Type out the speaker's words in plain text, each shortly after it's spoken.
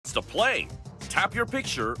to play. Tap your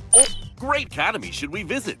picture. Oh, great academy should we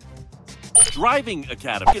visit? Driving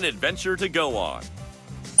Academy, an adventure to go on.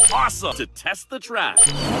 Awesome! To test the track.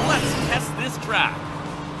 Let's test this track.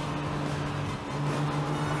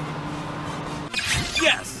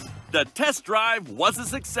 Yes! The test drive was a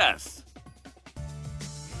success.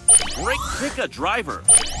 Great, pick a driver.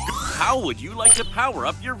 How would you like to power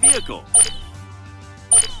up your vehicle?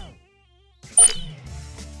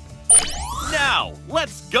 Now,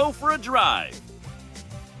 let's go for a drive.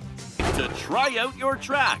 To try out your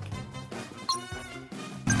track.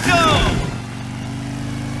 Go!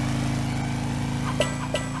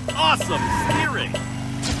 Awesome steering.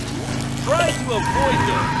 Try to avoid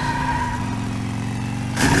those.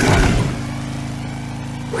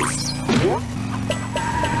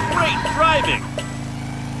 Great driving.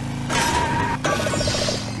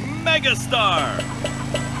 Megastar.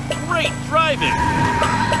 Great driving.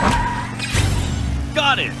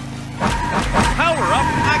 Got it. Power up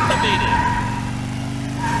activated.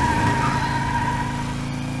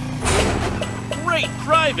 Great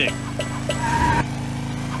driving.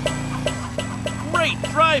 Great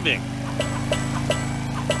driving.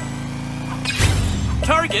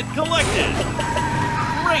 Target collected.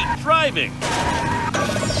 Great driving.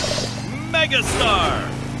 Megastar.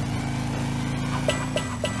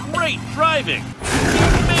 Great driving.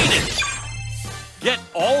 You made it. Get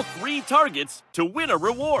all 3 targets to win a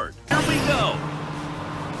reward. Here we go.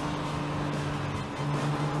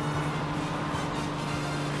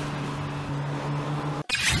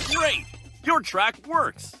 Great! Your track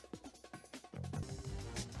works.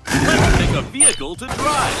 Let's pick a vehicle to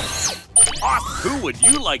drive. Awesome! Who would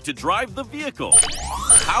you like to drive the vehicle?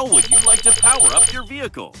 How would you like to power up your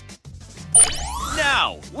vehicle?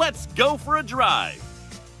 Now, let's go for a drive.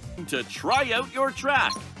 To try out your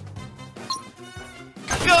track.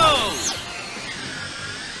 Go!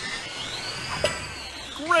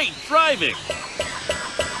 Great driving!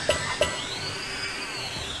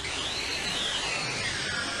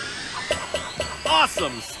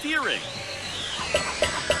 Awesome steering!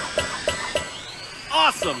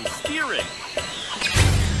 Awesome steering!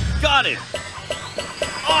 Got it!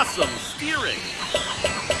 Awesome steering!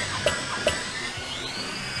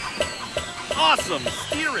 Awesome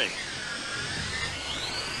steering!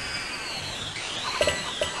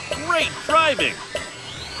 Great driving!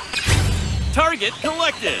 Target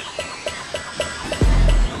collected!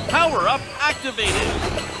 Power up activated!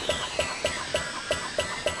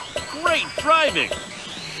 Great driving!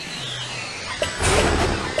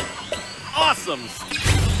 Awesome!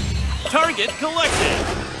 Target collected!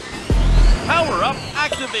 Power up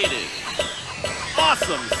activated!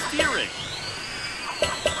 Awesome steering!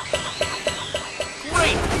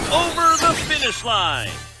 Great! Over the finish line!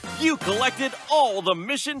 You collected all the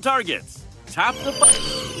mission targets. Tap the button.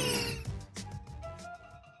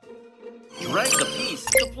 Drag the piece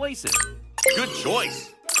to place it. Good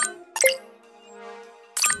choice.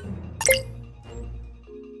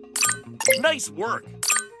 Nice work.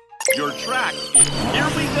 Your track is here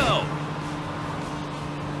we go.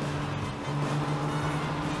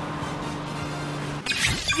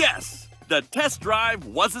 Yes, the test drive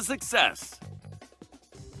was a success.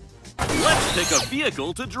 Let's pick a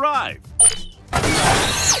vehicle to drive.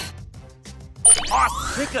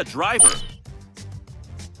 Awesome. Pick a driver.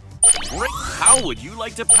 Great. How would you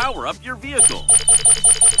like to power up your vehicle?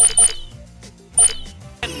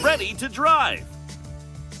 And ready to drive.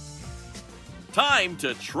 Time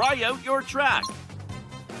to try out your track.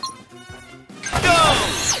 Go!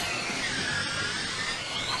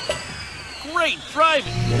 Great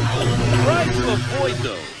driving. Try to avoid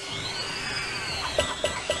those.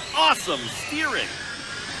 Awesome steering.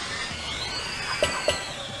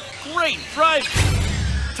 Great drive.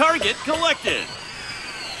 Target collected.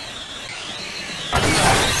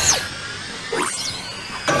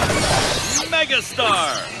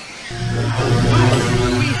 Megastar.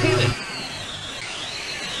 We hit it.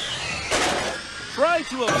 Try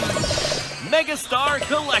to avoid. Megastar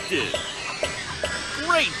collected.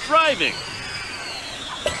 Great driving.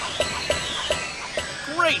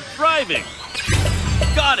 Great driving.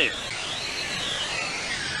 Got it!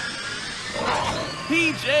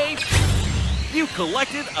 PJ, you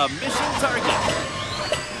collected a mission target.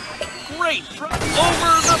 Great!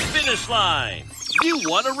 Over the finish line! You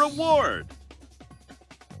won a reward!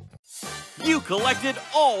 You collected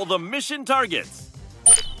all the mission targets.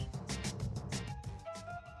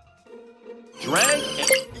 Drag and...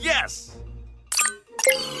 Yes!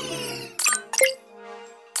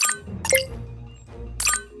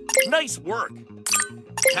 Nice work!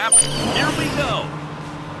 Tap, here we go!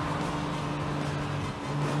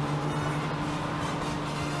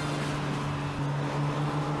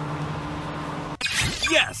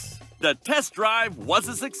 Yes! The test drive was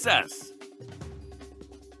a success.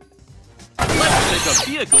 Let's pick a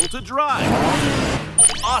vehicle to drive.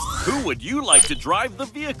 Who would you like to drive the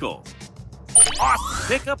vehicle?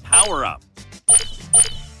 Pick a power-up.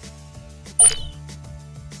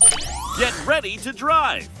 Get ready to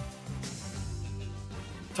drive.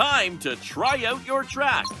 Time to try out your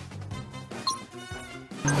track.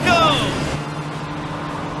 Go!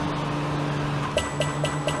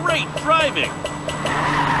 Great driving!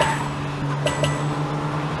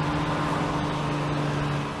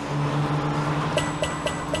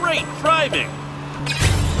 Great driving!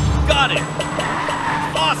 Got it!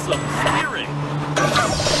 Awesome steering!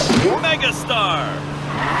 Megastar!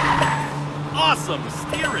 Awesome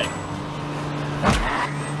steering!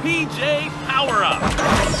 PJ Power-Up!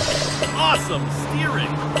 Awesome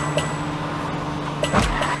steering!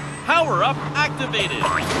 Power-Up activated!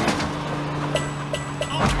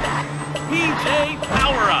 PJ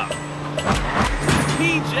Power-Up!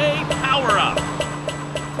 PJ Power-Up!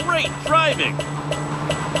 Great driving!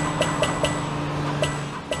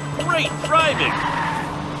 Great driving!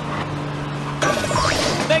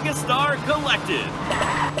 Megastar collected!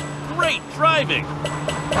 Great driving!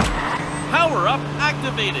 Power-Up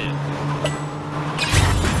activated!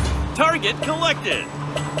 Target collected!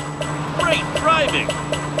 Great driving!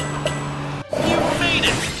 You made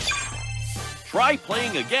it! Try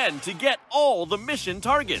playing again to get all the mission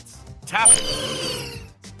targets. Tap.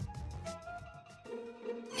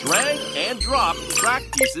 Drag and drop track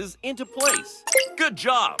pieces into place. Good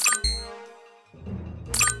job!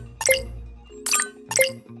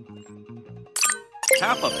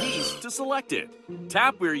 Tap a piece to select it.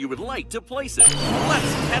 Tap where you would like to place it.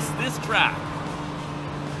 Let's test this track.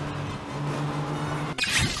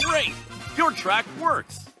 Great! Your track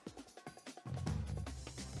works.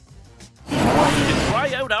 Before we can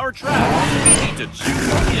try out our track, we need to choose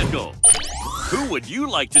a vehicle. Who would you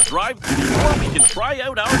like to drive before we can try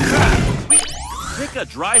out our track? We pick a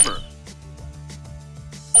driver.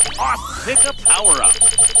 Pick a power-up.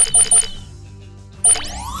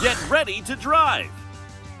 Get ready to drive.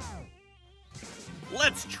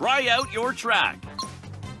 Let's try out your track.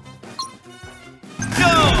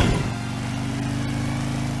 Go!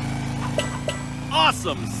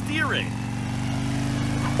 Awesome steering.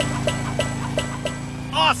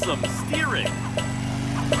 Awesome steering.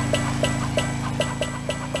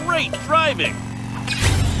 Great driving.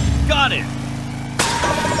 Got it.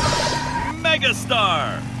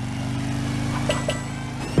 Megastar.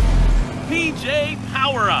 PJ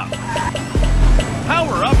Power-Up.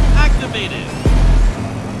 Power-Up activated.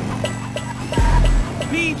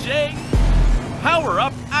 PJ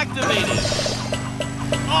Power-Up activated.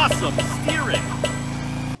 Awesome steering.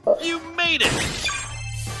 You made it!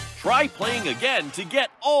 Try playing again to get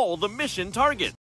all the mission targets.